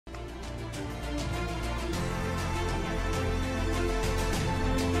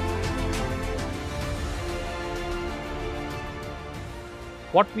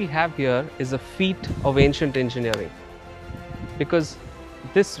what we have here is a feat of ancient engineering, because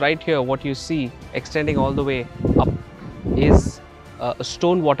this right here, what you see extending all the way up, is a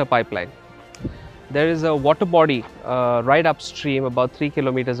stone water pipeline. There is a water body right upstream, about 3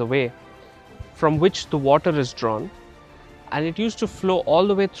 kilometers away, from which the water is drawn, and it used to flow all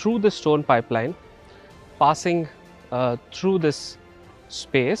the way through the stone pipeline, passing through this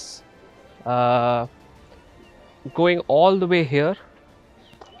space, going all the way here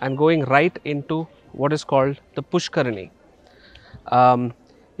and going right into what is called the Pushkarani.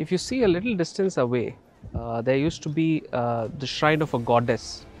 If you see a little distance away, there used to be the shrine of a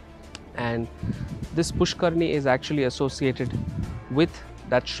goddess, and this Pushkarani is actually associated with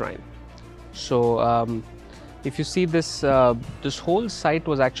that shrine. So if you see this, this whole site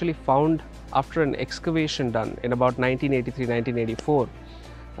was actually found after an excavation done in about 1983-1984.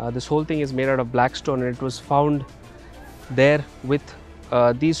 This whole thing is made out of black stone, and it was found there with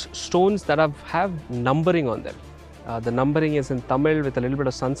these stones that have numbering on them. The numbering is in Tamil with a little bit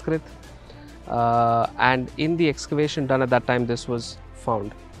of Sanskrit, and in the excavation done at that time, this was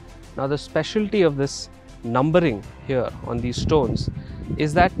found. Now, the specialty of this numbering here on these stones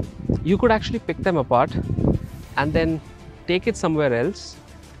is that you could actually pick them apart and then take it somewhere else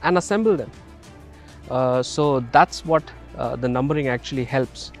and assemble them. So that's what the numbering actually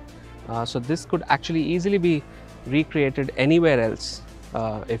helps. So this could actually easily be recreated anywhere else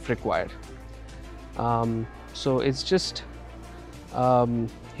if required. So it's just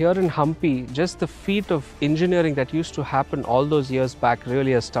here in Hampi, just the feat of engineering that used to happen all those years back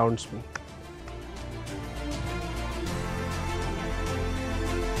really astounds me.